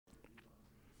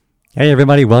Hey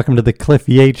everybody, welcome to the Cliff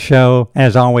Yates Show.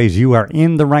 As always, you are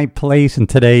in the right place, and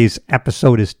today's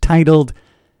episode is titled,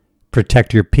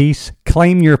 Protect Your Peace,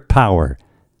 Claim Your Power.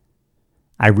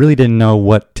 I really didn't know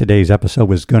what today's episode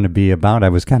was going to be about. I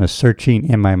was kind of searching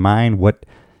in my mind what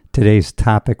today's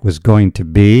topic was going to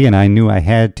be, and I knew I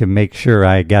had to make sure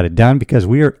I got it done because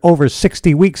we are over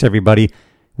 60 weeks, everybody.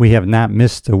 We have not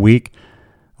missed a week.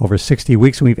 Over 60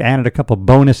 weeks, and we've added a couple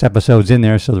bonus episodes in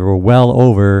there, so we're well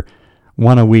over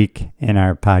one a week in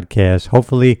our podcast,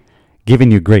 hopefully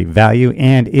giving you great value.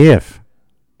 And if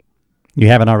you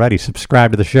haven't already,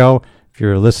 subscribe to the show. If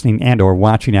you're listening and or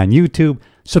watching on YouTube,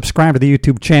 subscribe to the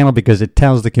YouTube channel because it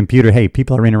tells the computer, hey,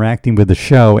 people are interacting with the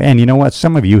show. And you know what?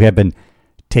 Some of you have been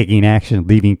taking action,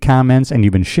 leaving comments, and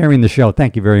you've been sharing the show.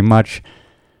 Thank you very much.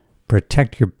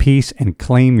 Protect your peace and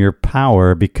claim your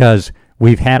power because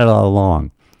we've had it all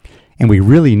along. And we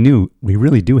really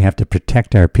do have to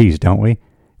protect our peace, don't we?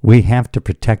 We have to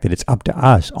protect it. It's up to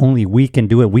us. Only we can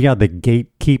do it. We are the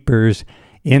gatekeepers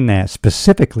in that,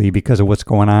 specifically because of what's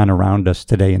going on around us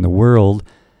today in the world.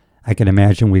 I can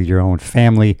imagine with your own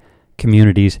family,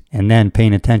 communities, and then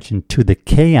paying attention to the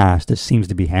chaos that seems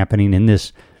to be happening in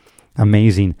this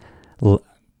amazing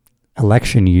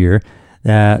election year.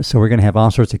 So we're going to have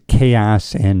all sorts of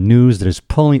chaos and news that is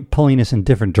pulling us in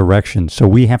different directions. So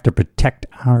we have to protect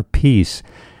our peace.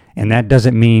 And that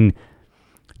doesn't mean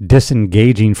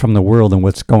disengaging from the world and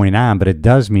what's going on, but it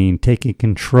does mean taking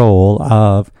control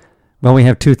of, well, we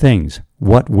have two things: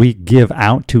 what we give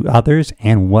out to others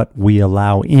and what we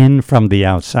allow in from the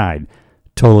outside.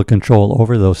 Total control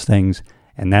over those things,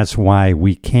 and that's why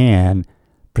we can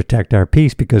protect our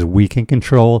peace, because we can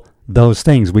control those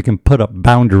things. We can put up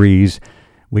boundaries,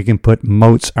 we can put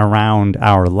moats around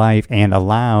our life and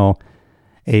allow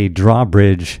a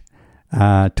drawbridge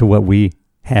to what we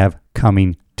have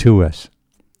coming to us.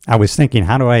 I was thinking,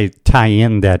 how do I tie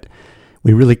in that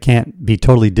we really can't be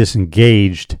totally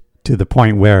disengaged to the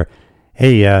point where,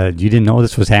 hey, you didn't know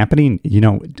this was happening? You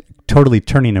know, totally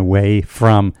turning away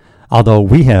from, although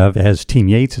we have, as Team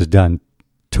Yates has done,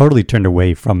 totally turned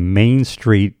away from Main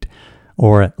Street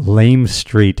or Lame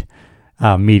Street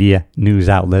media news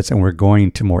outlets, and we're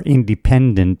going to more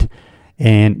independent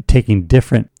and taking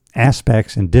different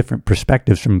aspects and different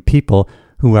perspectives from people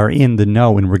who are in the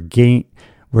know, and we're gaining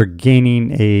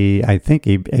I think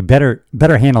a better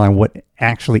handle on what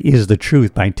actually is the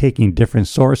truth by taking different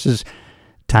sources,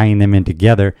 tying them in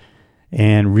together,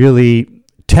 and really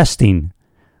testing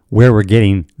where we're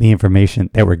getting the information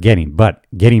that we're getting. But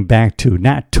getting back to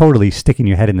not totally sticking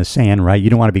your head in the sand, right? You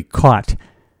don't want to be caught.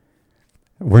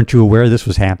 Weren't you aware this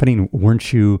was happening?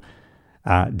 Weren't you?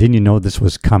 Didn't you know this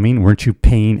was coming? Weren't you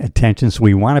paying attention? So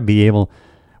we want to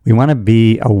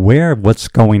be aware of what's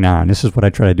going on. This is what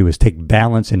I try to do, is take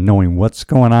balance in knowing what's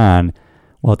going on,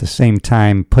 while at the same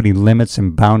time putting limits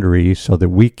and boundaries so that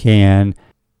we can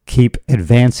keep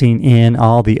advancing in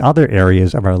all the other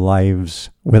areas of our lives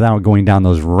without going down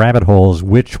those rabbit holes,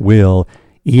 which will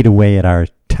eat away at our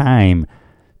time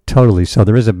totally. So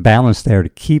there is a balance there to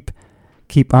keep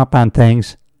up on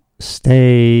things,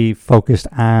 stay focused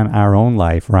on our own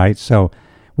life, right? So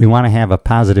we want to have a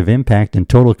positive impact and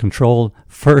total control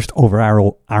first over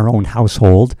our own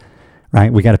household,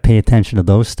 right? We got to pay attention to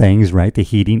those things, right? The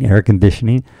heating, air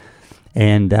conditioning,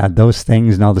 and those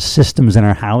things and all the systems in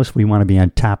our house. We want to be on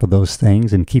top of those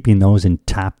things and keeping those in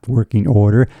top working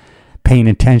order, paying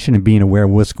attention and being aware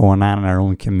of what's going on in our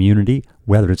own community,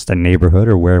 whether it's the neighborhood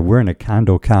or where we're in a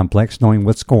condo complex, knowing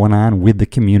what's going on with the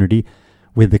community,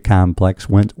 with the complex,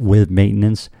 with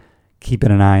maintenance,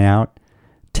 keeping an eye out,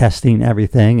 testing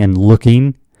everything and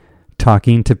looking,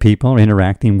 talking to people,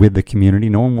 interacting with the community,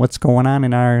 knowing what's going on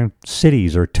in our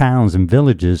cities or towns and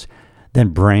villages, then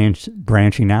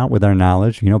branching out with our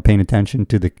knowledge, paying attention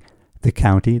to the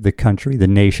county, the country, the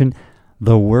nation,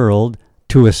 the world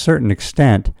to a certain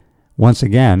extent. Once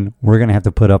again, we're going to have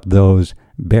to put up those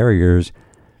barriers,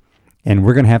 and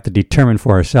we're going to have to determine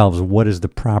for ourselves what is the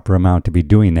proper amount to be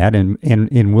doing that.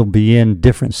 And we'll be in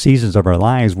different seasons of our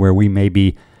lives where we may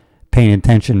be paying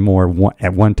attention more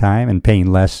at one time and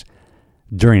paying less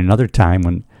during another time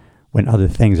when other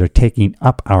things are taking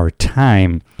up our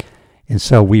time. And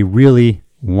so we really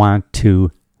want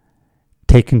to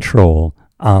take control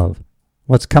of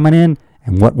what's coming in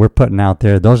and what we're putting out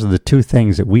there. Those are the two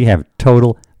things that we have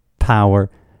total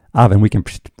power of, and we can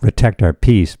protect our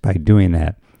peace by doing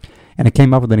that. And I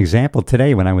came up with an example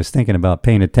today when I was thinking about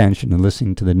paying attention and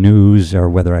listening to the news, or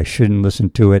whether I shouldn't listen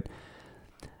to it.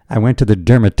 I went to the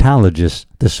dermatologist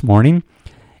this morning,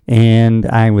 and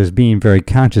I was being very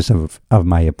conscious of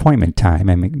my appointment time.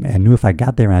 I knew if I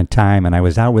got there on time and I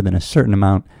was out within a certain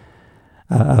amount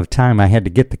of time. I had to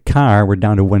get the car. We're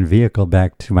down to one vehicle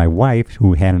back to my wife,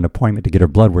 who had an appointment to get her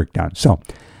blood work done. So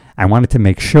I wanted to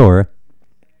make sure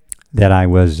that I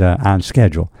was on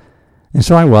schedule. And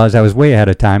so I was way ahead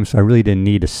of time, so I really didn't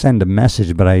need to send a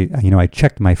message, but I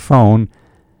checked my phone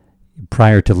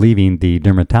prior to leaving the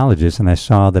dermatologist, and I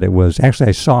saw that it was, actually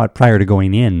I saw it prior to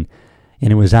going in,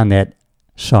 and it was on that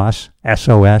SOS,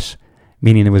 SOS,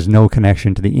 meaning there was no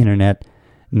connection to the internet,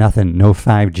 nothing, no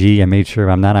 5G. I made sure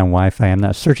I'm not on Wi-Fi. I'm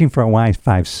not searching for a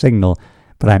Wi-Fi signal,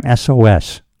 but I'm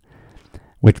SOS,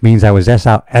 which means I was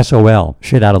SOL,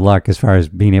 shit out of luck as far as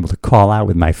being able to call out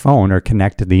with my phone or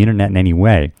connect to the internet in any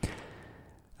way.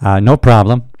 No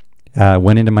problem.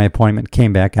 Went into my appointment,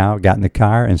 came back out, got in the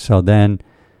car, and so then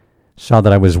saw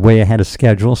that I was way ahead of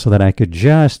schedule so that I could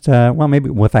just, maybe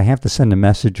if I have to send a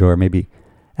message, or maybe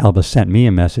Alba sent me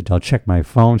a message, I'll check my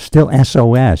phone, still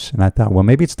SOS. And I thought, well,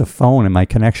 maybe it's the phone and my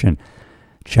connection.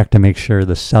 Check to make sure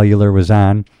the cellular was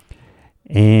on.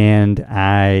 And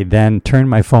I then turned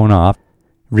my phone off,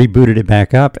 rebooted it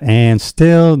back up, and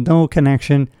still no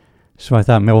connection. So I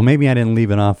thought, well, maybe I didn't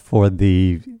leave it off for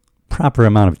the proper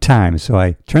amount of time. So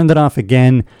I turned it off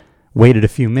again, waited a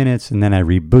few minutes, and then I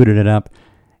rebooted it up,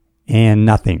 and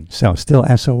nothing. So still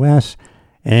SOS.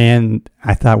 And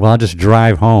I thought, well, I'll just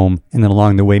drive home, and then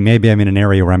along the way, maybe I'm in an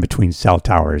area where I'm between cell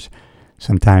towers.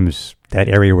 Sometimes that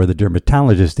area where the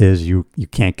dermatologist is, you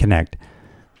can't connect.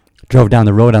 Drove down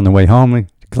the road on the way home,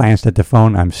 glanced at the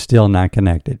phone, I'm still not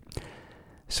connected.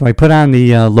 So I put on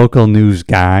the local news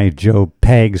guy, Joe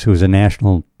Peggs, he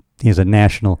has a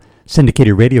national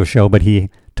syndicated radio show, but he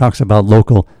talks about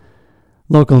local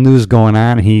news going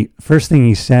on. First thing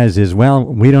he says is, well,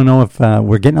 we don't know if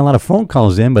we're getting a lot of phone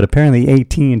calls in, but apparently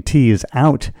AT&T is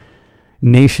out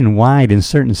nationwide in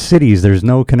certain cities. There's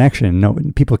no connection. No,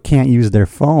 people can't use their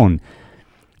phone.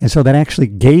 And so that actually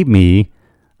gave me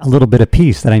a little bit of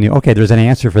peace, that I knew, okay, there's an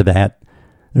answer for that.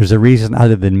 There's a reason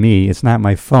other than me. It's not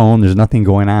my phone. There's nothing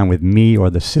going on with me or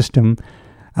the system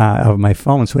of my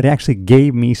phone. So it actually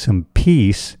gave me some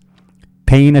peace,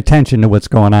 paying attention to what's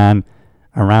going on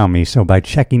around me. So by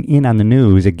checking in on the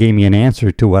news, it gave me an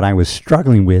answer to what I was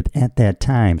struggling with at that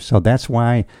time. So that's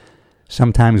why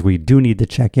sometimes we do need to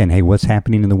check in. Hey, what's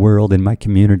happening in the world, in my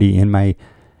community, in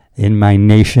my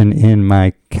nation, in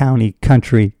my county,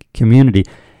 country, community.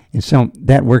 And so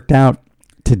that worked out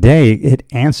today. It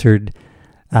answered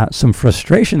some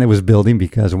frustration that was building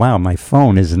because, wow, my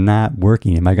phone is not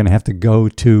working. Am I going to have to go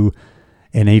to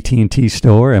an AT&T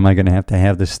store? Am I going to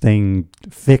have this thing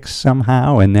fixed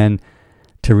somehow? And then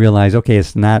to realize, okay,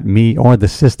 it's not me or the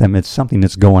system, it's something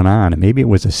that's going on. And maybe it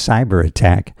was a cyber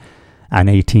attack on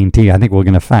AT&T. I think we're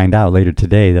going to find out later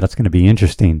today. That's going to be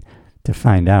interesting to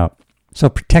find out. So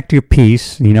protect your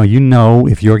peace. You know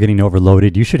if you're getting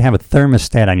overloaded. You should have a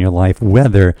thermostat on your life,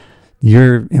 whether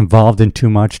you're involved in too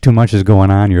much is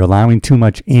going on, you're allowing too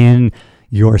much in,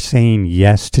 you're saying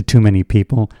yes to too many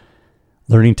people.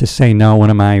 Learning to say no,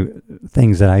 one of my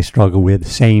things that I struggle with,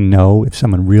 saying no if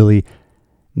someone really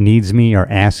needs me or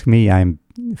asks me, I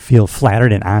feel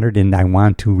flattered and honored, and I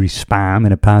want to respond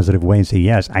in a positive way and say,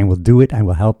 yes, I will do it, I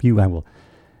will help you, I will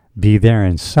be there.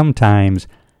 And sometimes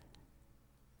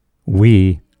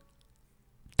we,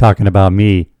 talking about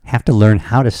me, have to learn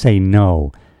how to say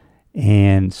no.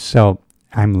 And so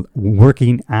I'm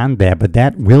working on that, but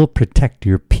that will protect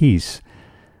your peace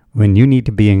when you need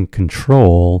to be in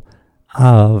control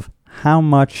of how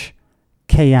much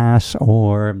chaos,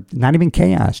 or not even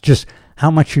chaos, just how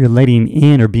much you're letting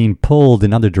in or being pulled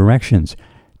in other directions.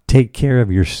 Take care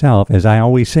of yourself. As I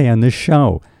always say on this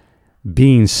show,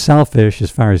 being selfish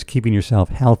as far as keeping yourself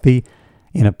healthy,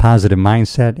 in a positive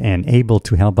mindset and able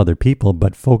to help other people,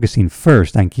 but focusing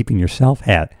first on keeping yourself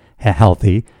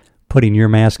healthy, putting your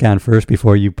mask on first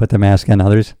before you put the mask on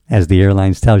others, as the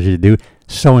airlines tells you to do.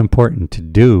 So important to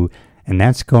do, and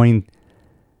that's going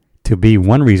to be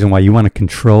one reason why you want to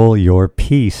control your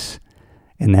peace.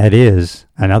 And that is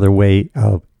another way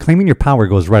of claiming your power,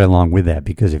 goes right along with that,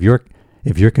 because if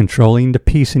you're controlling the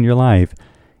peace in your life,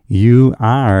 you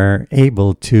are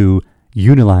able to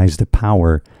utilize the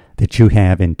power that you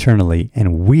have internally,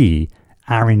 and we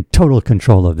are in total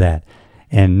control of that.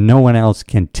 And no one else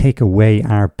can take away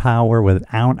our power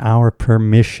without our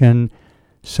permission,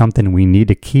 something we need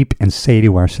to keep and say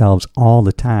to ourselves all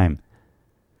the time.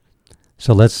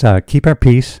 So let's keep our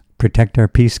peace, protect our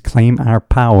peace, claim our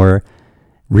power,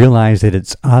 realize that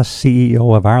it's us,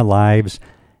 CEO of our lives,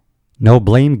 no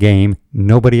blame game,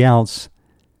 nobody else.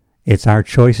 It's our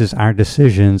choices, our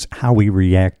decisions, how we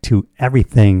react to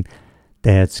everything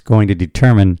that's going to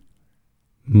determine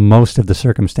most of the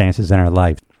circumstances in our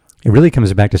life. It really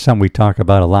comes back to something we talk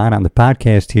about a lot on the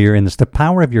podcast here, and it's the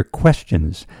power of your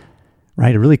questions,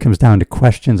 right? It really comes down to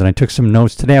questions. And I took some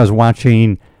notes today. I was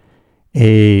watching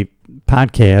a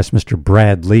podcast, Mr.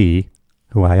 Brad Lee,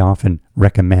 who I often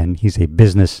recommend. He's I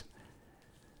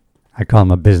call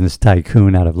him a business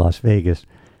tycoon out of Las Vegas,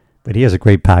 but he has a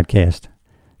great podcast,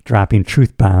 Dropping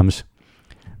Truth Bombs.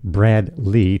 Brad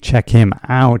Lee, check him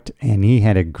out. And he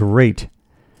had a great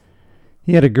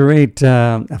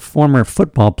former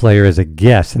football player as a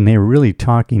guest, and they were really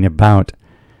talking about,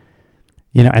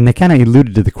 and they kind of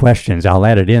alluded to the questions. I'll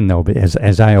add it in, though, but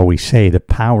as I always say, the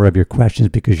power of your questions,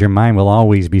 because your mind will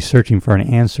always be searching for an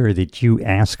answer that you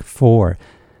ask for.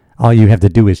 All you have to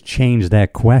do is change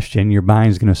that question. Your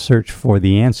mind's going to search for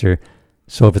the answer.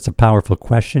 So if it's a powerful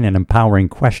question, an empowering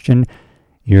question,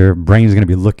 your brain's going to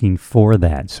be looking for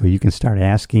that. So you can start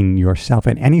asking yourself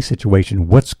in any situation,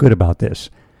 what's good about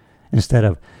this? Instead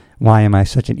of, why am I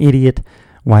such an idiot?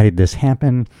 Why did this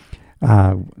happen?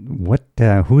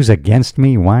 Who's against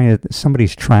me? Why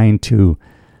somebody's trying to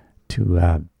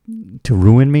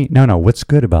ruin me? No, what's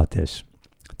good about this?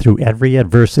 Through every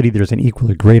adversity, there's an equal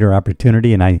or greater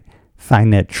opportunity, and I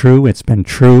find that true. It's been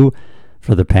true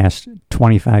for the past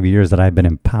 25 years that I've been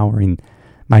empowering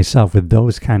myself with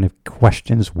those kind of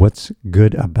questions. What's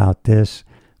good about this?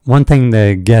 One thing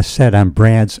the guest said on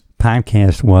Brad's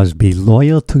podcast was, be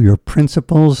loyal to your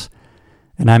principles,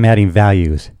 and I'm adding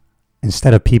values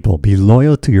instead of people. Be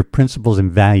loyal to your principles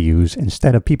and values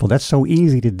instead of people. That's so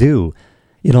easy to do.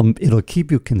 It'll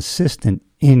keep you consistent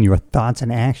in your thoughts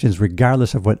and actions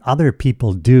regardless of what other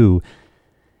people do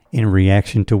in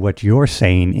reaction to what you're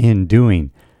saying and doing.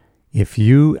 If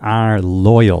you are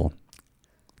loyal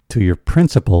to your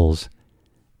principles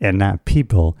and not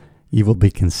people, you will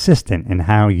be consistent in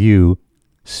how you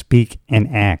speak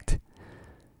and act.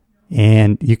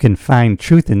 And you can find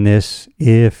truth in this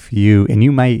if you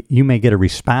may get a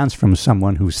response from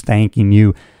someone who's thanking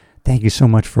you. Thank you so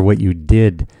much for what you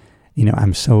did.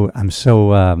 I'm so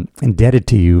indebted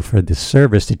to you for the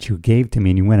service that you gave to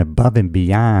me, and you went above and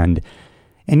beyond.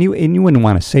 And you wouldn't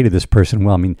want to say to this person,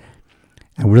 well,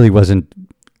 I really wasn't.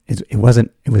 It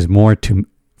was more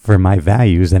for my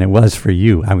values than it was for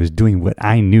you. I was doing what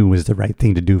I knew was the right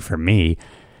thing to do for me.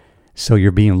 So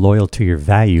you're being loyal to your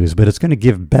values, but it's going to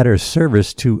give better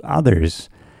service to others,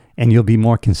 and you'll be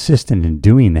more consistent in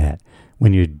doing that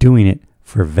when you're doing it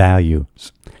for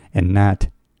values and not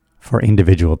for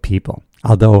individual people.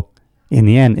 Although in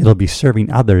the end, it'll be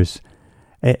serving others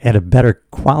at a better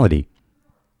quality.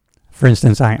 For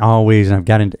instance,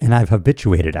 I've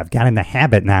habituated. I've got in the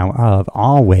habit now of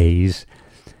always,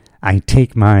 I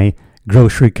take my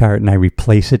grocery cart and I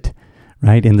replace it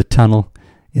right in the tunnel,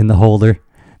 in the holder.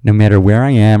 No matter where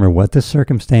I am or what the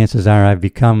circumstances are, I've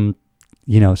become,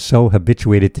 so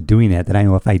habituated to doing that I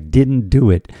know if I didn't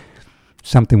do it,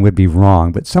 something would be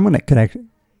wrong. But someone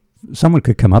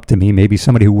could come up to me, maybe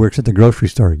somebody who works at the grocery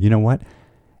store. You know what?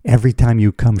 Every time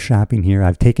you come shopping here,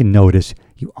 I've taken notice.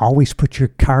 You always put your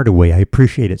cart away. I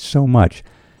appreciate it so much.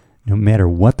 No matter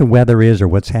what the weather is or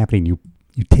what's happening, you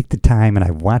take the time, and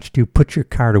I've watched you put your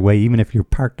cart away, even if you're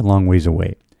parked a long ways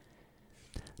away.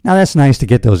 Now, that's nice to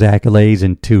get those accolades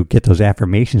and to get those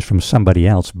affirmations from somebody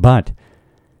else, but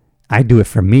I do it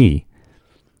for me.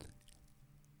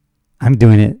 I'm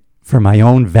doing it for my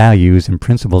own values and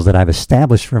principles that I've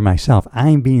established for myself.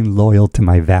 I'm being loyal to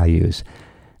my values.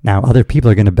 Now, other people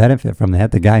are going to benefit from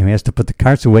that. The guy who has to put the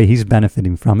carts away, he's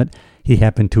benefiting from it. He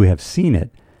happened to have seen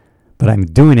it. But I'm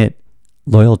doing it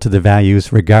loyal to the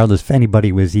values, regardless if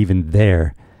anybody was even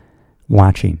there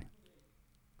watching.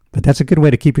 But that's a good way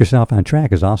to keep yourself on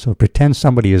track, is also pretend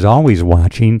somebody is always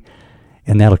watching,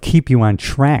 and that'll keep you on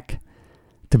track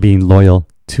to being loyal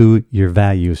to your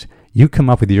values. You come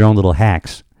up with your own little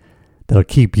hacks that'll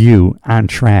keep you on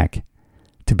track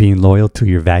to being loyal to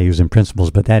your values and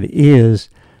principles. But that is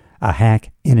a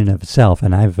hack in and of itself,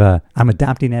 and I'm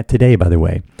adopting that today, by the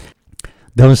way.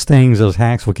 Those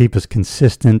hacks will keep us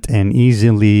consistent and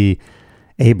easily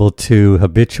able to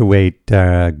habituate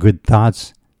good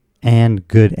thoughts and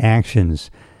good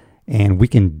actions. And we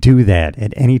can do that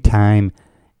at any time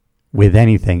with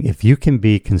anything. If you can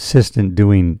be consistent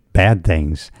doing bad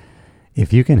things,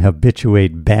 if you can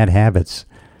habituate bad habits,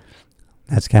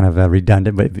 that's kind of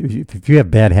redundant, but if you have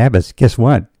bad habits, guess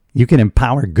what? You can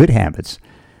empower good habits.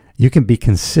 You can be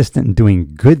consistent in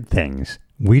doing good things.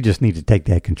 We just need to take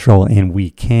that control, and we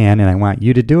can, and I want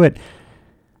you to do it.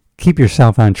 Keep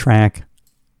yourself on track,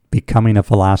 becoming a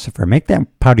philosopher. Make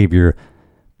that part of your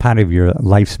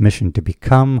life's mission, to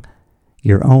become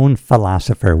your own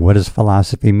philosopher. What does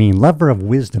philosophy mean? Lover of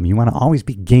wisdom. You want to always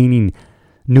be gaining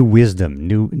new wisdom,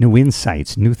 new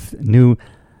insights, new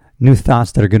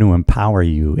thoughts that are going to empower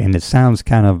you. And it sounds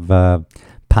kind of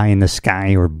pie in the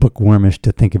sky or bookwormish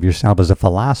to think of yourself as a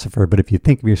philosopher, but if you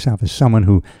think of yourself as someone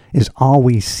who is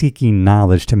always seeking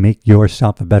knowledge to make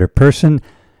yourself a better person,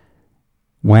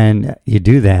 when you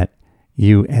do that,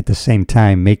 you at the same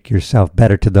time make yourself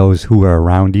better to those who are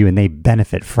around you, and they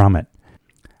benefit from it.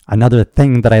 Another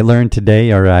thing that I learned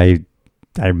today, or I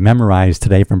memorized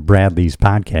today from Bradley's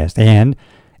podcast, and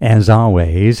as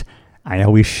always, I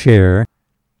always share,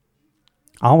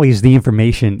 always the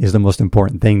information is the most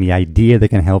important thing. The idea that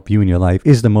can help you in your life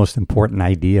is the most important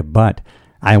idea, but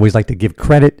I always like to give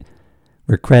credit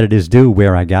where credit is due,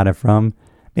 where I got it from.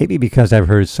 Maybe because I've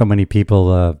heard so many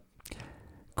people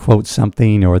quote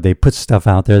something, or they put stuff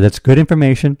out there that's good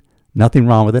information, nothing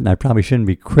wrong with it, and I probably shouldn't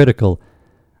be critical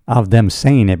of them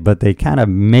saying it, but they kind of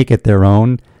make it their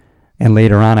own, and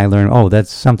later on I learn, oh,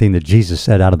 that's something that Jesus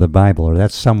said out of the Bible, or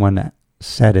that's someone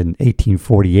said in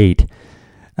 1848,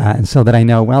 and so that I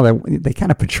know, well, they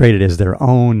kind of portrayed it as their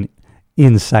own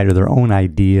insight or their own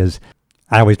ideas.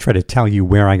 I always try to tell you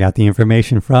where I got the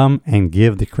information from and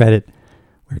give the credit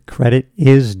where credit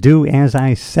is due, as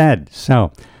I said.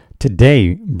 So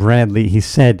today, Bradley, he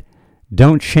said,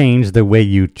 don't change the way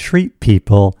you treat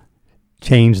people,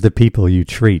 change the people you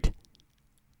treat.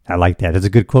 I like that. It's a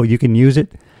good quote. You can use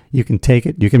it. You can take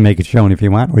it. You can make it your own if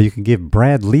you want, or you can give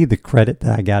Bradley the credit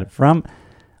that I got it from,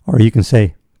 or you can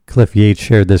say, Cliff Yates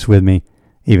shared this with me,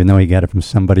 even though he got it from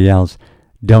somebody else.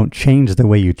 Don't change the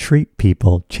way you treat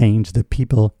people, change the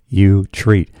people you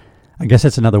treat. I guess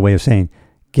that's another way of saying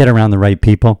get around the right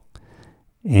people,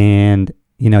 and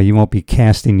you won't be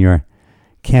casting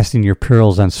your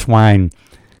pearls on swine.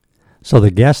 So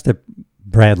the guest that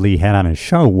Bradley had on his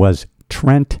show was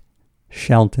Trent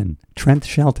Shelton. Trent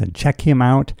Shelton. Check him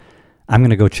out. I'm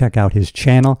going to go check out his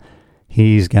channel.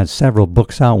 He's got several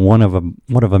books out. One of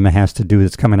them has to do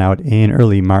that's coming out in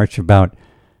early March about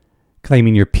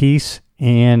claiming your peace.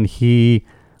 And he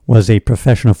was a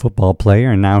professional football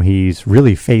player, and now he's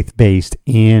really faith-based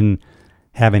in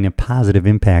having a positive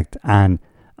impact on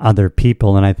other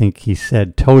people. And I think he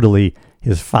said totally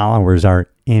his followers are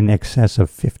in excess of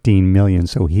 15 million.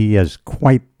 So he has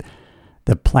quite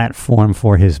the platform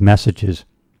for his messages.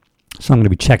 So I'm going to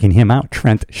be checking him out,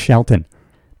 Trent Shelton.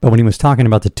 But when he was talking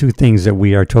about the two things that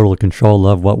we are total control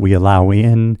of, what we allow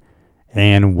in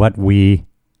and what we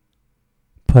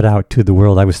put out to the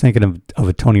world, I was thinking of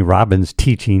a Tony Robbins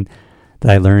teaching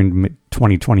that I learned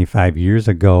 25 years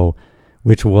ago,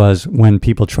 which was when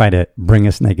people try to bring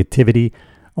us negativity,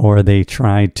 or they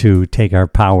try to take our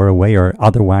power away, or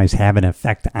otherwise have an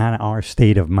effect on our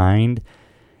state of mind.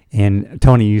 And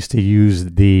Tony used to use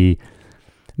the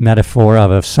metaphor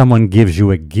of if someone gives you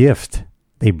a gift,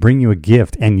 they bring you a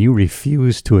gift and you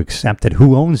refuse to accept it.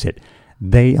 Who owns it?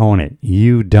 They own it.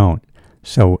 You don't.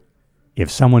 So if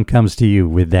someone comes to you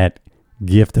with that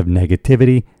gift of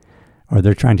negativity, or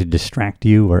they're trying to distract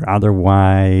you or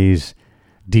otherwise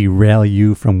derail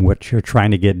you from what you're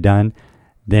trying to get done,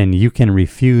 then you can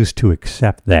refuse to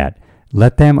accept that.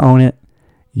 Let them own it.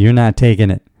 You're not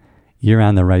taking it. You're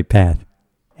on the right path.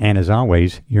 And as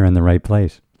always, you're in the right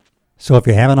place. So if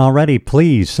you haven't already,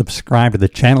 please subscribe to the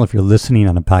channel if you're listening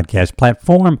on a podcast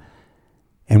platform.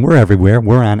 And we're everywhere.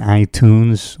 We're on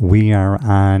iTunes. We are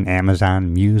on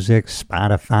Amazon Music,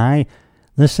 Spotify.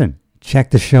 Listen,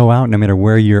 check the show out no matter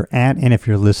where you're at. And if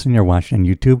you're listening or watching on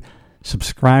YouTube,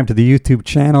 subscribe to the YouTube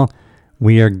channel.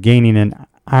 We are gaining an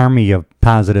army of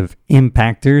positive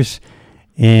impactors.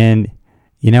 And,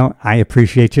 I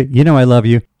appreciate you. I love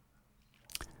you.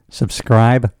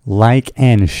 Subscribe, like,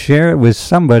 and share it with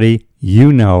somebody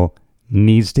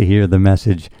needs to hear the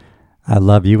message. I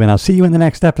love you, and I'll see you in the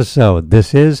next episode.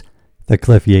 This is The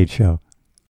Cliff Yates Show.